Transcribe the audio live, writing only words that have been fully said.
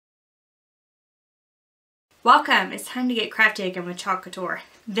Welcome! It's time to get crafty again with Chalk Couture.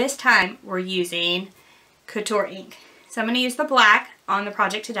 This time we're using Couture Ink. So I'm going to use the black on the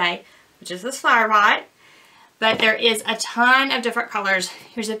project today, which is this flower pot. But there is a ton of different colors.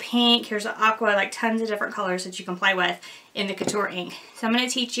 Here's a pink, here's an aqua, like tons of different colors that you can play with in the Couture Ink. So I'm going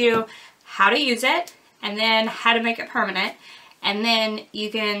to teach you how to use it and then how to make it permanent. And then you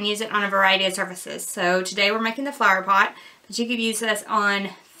can use it on a variety of surfaces. So today we're making the flower pot, but you could use this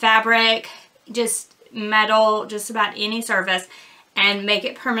on fabric, just metal, just about any surface, and make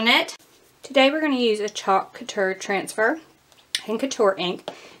it permanent. Today we're going to use a Chalk Couture transfer and Couture Ink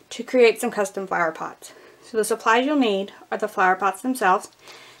to create some custom flower pots. So the supplies you'll need are the flower pots themselves,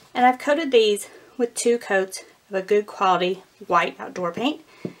 and I've coated these with 2 coats of a good quality white outdoor paint.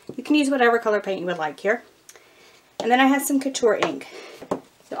 You can use whatever color paint you would like here. And then I have some Couture Ink.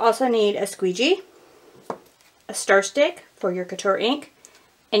 You'll also need a squeegee, a stir stick for your Couture Ink,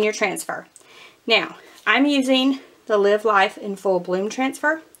 and your transfer. Now, I'm using the Live Life in Full Bloom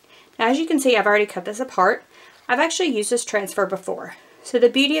transfer. Now, as you can see, I've already cut this apart. I've actually used this transfer before. So the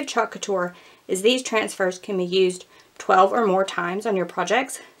beauty of Chalk Couture is these transfers can be used 12 or more times on your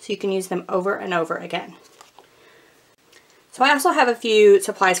projects, so you can use them over and over again. So I also have a few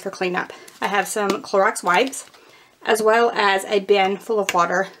supplies for cleanup. I have some Clorox wipes, as well as a bin full of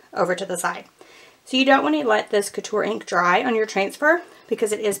water over to the side. So you don't want to let this Couture Ink dry on your transfer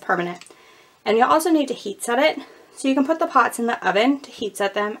because it is permanent. And you'll also need to heat set it, so you can put the pots in the oven to heat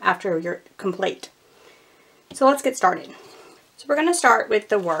set them after you're complete. So let's get started. So we're going to start with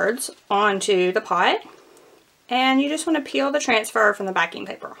the words onto the pot, and you just want to peel the transfer from the backing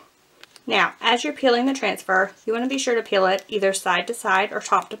paper. Now, as you're peeling the transfer, you want to be sure to peel it either side to side or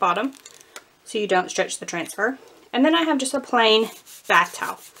top to bottom so you don't stretch the transfer. And then I have just a plain bath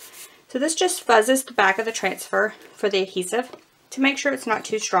towel. So this just fuzzes the back of the transfer for the adhesive to make sure it's not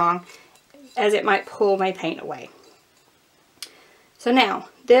too strong, as it might pull my paint away. So now,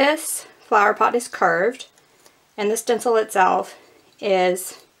 this flower pot is curved, and the stencil itself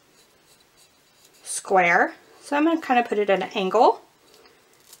is square. So I'm going to kind of put it at an angle.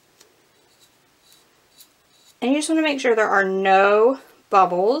 And you just want to make sure there are no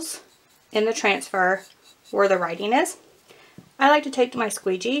bubbles in the transfer where the writing is. I like to take my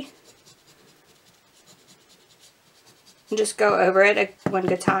squeegee and just go over it at one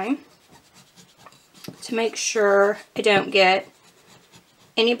good time to make sure I don't get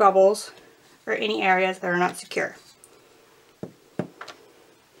any bubbles or any areas that are not secure.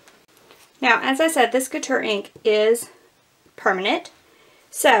 Now, as I said, this Couture Ink is permanent,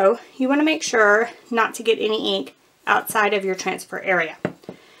 so you want to make sure not to get any ink outside of your transfer area.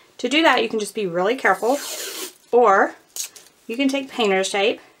 To do that, you can just be really careful, or you can take painter's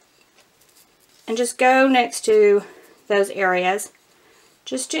tape and just go next to those areas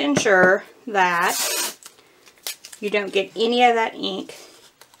just to ensure that you don't get any of that ink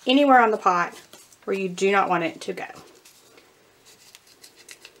anywhere on the pot where you do not want it to go.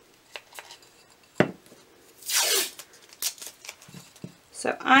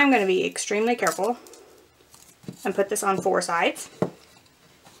 So I'm going to be extremely careful and put this on 4 sides.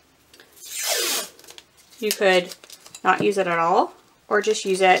 You could not use it at all, or just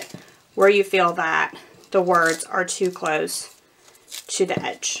use it where you feel that the words are too close to the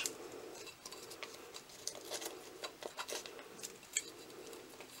edge.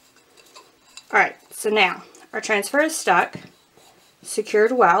 Alright, so now our transfer is stuck,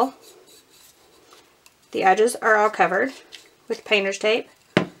 secured well. The edges are all covered with painter's tape.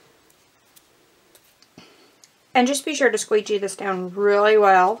 And just be sure to squeegee this down really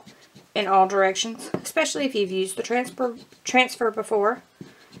well in all directions, especially if you've used the transfer before,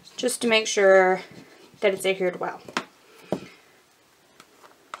 just to make sure that it's adhered well.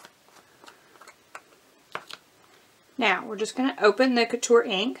 Now, we're just going to open the Couture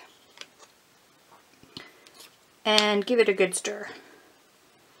Ink and give it a good stir.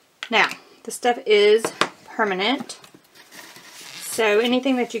 Now, the stuff is permanent, so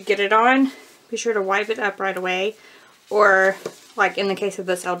anything that you get it on, be sure to wipe it up right away, or like in the case of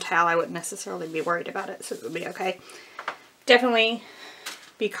this old towel, I wouldn't necessarily be worried about it, so it would be okay. Definitely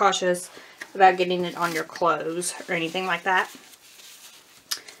be cautious about getting it on your clothes or anything like that.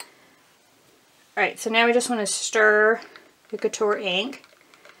 Alright, so now we just want to stir the Couture Ink.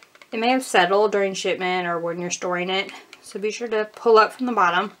 It may have settled during shipment or when you're storing it, so be sure to pull up from the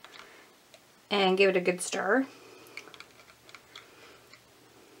bottom and give it a good stir.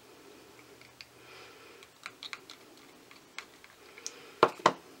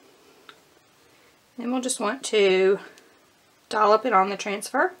 Then we'll just want to dollop it on the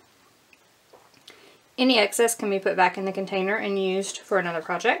transfer. Any excess can be put back in the container and used for another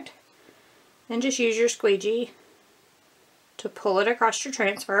project. Then just use your squeegee to pull it across your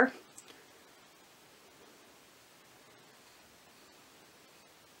transfer.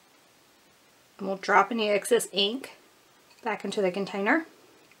 And we'll drop any excess ink back into the container.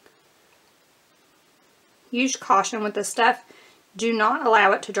 Use caution with this stuff. Do not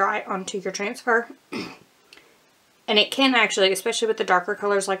allow it to dry onto your transfer. And it can actually, especially with the darker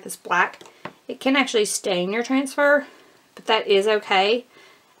colors like this black, it can actually stain your transfer, but that is okay.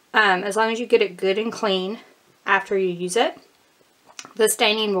 As long as you get it good and clean after you use it, the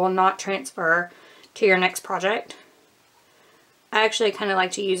staining will not transfer to your next project. I actually kind of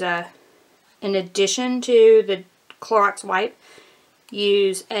like to use in addition to the Clorox wipe,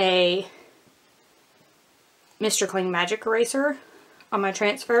 use a Mr. Clean Magic Eraser on my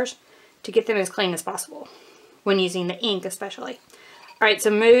transfers to get them as clean as possible when using the ink especially. Alright,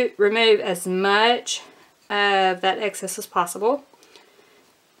 so remove as much of that excess as possible.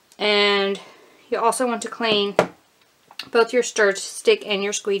 And you also want to clean both your stir stick and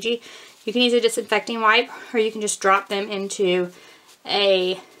your squeegee. You can use a disinfecting wipe, or you can just drop them into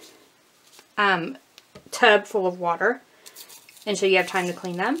a tub full of water until you have time to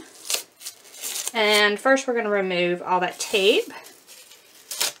clean them. And first we're going to remove all that tape.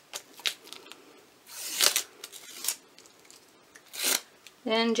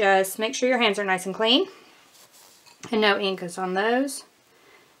 Then just make sure your hands are nice and clean and no ink is on those.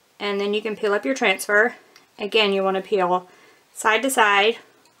 And then you can peel up your transfer. Again, you want to peel side to side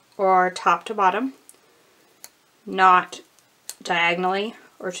or top to bottom, not diagonally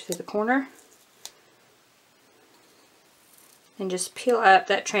or to the corner. And just peel up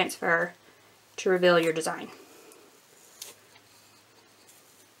that transfer to reveal your design.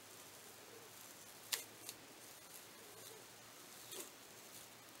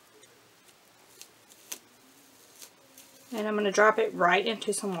 And I'm going to drop it right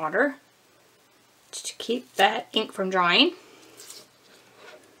into some water to keep that ink from drying.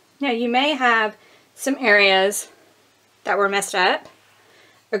 Now you may have some areas that were messed up.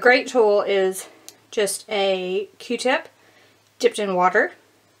 A great tool is just a Q-tip dipped in water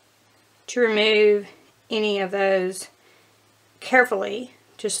to remove any of those carefully.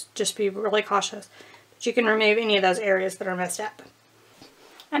 Just be really cautious. But you can remove any of those areas that are messed up.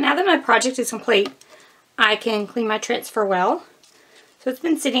 And now that my project is complete, I can clean my transfer well. So it's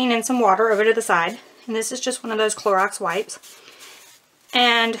been sitting in some water over to the side, and this is just one of those Clorox wipes.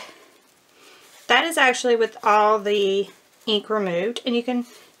 And that is actually with all the ink removed, and you can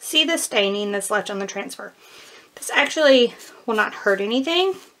see the staining that's left on the transfer. This actually will not hurt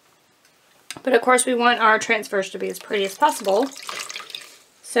anything, but of course we want our transfers to be as pretty as possible.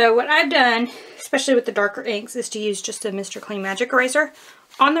 So what I've done, especially with the darker inks, is to use just a Mr. Clean Magic Eraser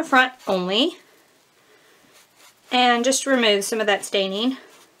on the front only, and just remove some of that staining.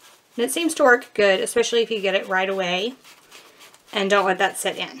 And it seems to work good, especially if you get it right away and don't let that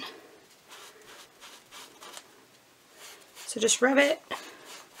sit in. So just rub it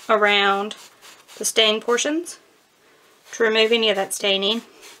around the stained portions to remove any of that staining,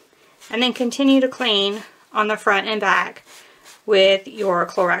 and then continue to clean on the front and back with your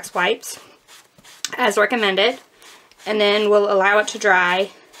Clorox wipes as recommended, and then we'll allow it to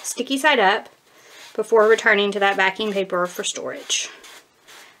dry sticky side up before returning to that backing paper for storage.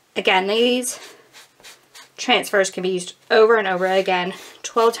 Again, these transfers can be used over and over again,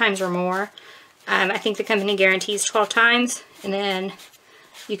 12 times or more. I think the company guarantees 12 times, and then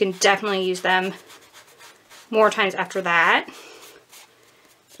you can definitely use them more times after that.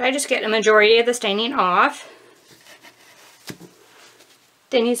 But I just get a majority of the staining off.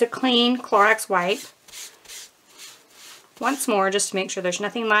 Then use a clean Clorox wipe once more just to make sure there's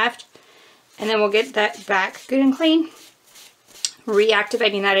nothing left. And then we'll get that back good and clean,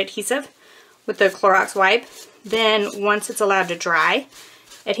 reactivating that adhesive with the Clorox wipe. Then once it's allowed to dry,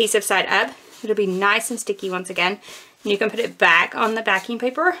 adhesive side up, it'll be nice and sticky once again. And you can put it back on the backing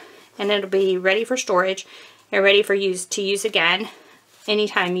paper and it'll be ready for storage and ready for to use again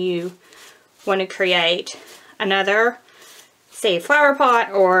anytime you want to create another, say, flower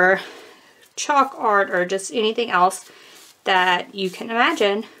pot or chalk art or just anything else that you can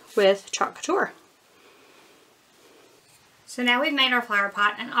imagine with Chalk Couture. So now we've made our flower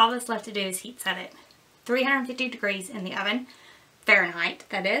pot, and all that's left to do is heat set it. 350 degrees in the oven, Fahrenheit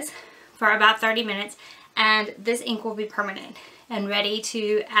that is, for about 30 minutes, and this ink will be permanent and ready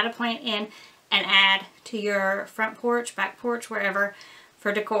to add a plant in and add to your front porch, back porch, wherever,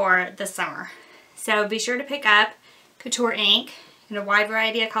 for decor this summer. So be sure to pick up Couture Ink in a wide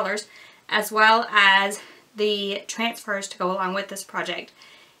variety of colors, as well as the transfers to go along with this project.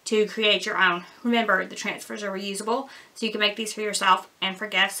 to create your own. Remember, the transfers are reusable, so you can make these for yourself and for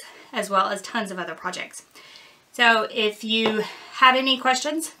gifts, as well as tons of other projects. So if you have any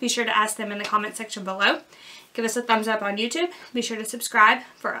questions, be sure to ask them in the comment section below. Give us a thumbs up on YouTube. Be sure to subscribe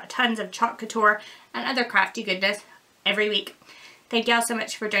for tons of Chalk Couture and other crafty goodness every week. Thank y'all so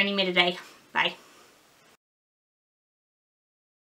much for joining me today. Bye.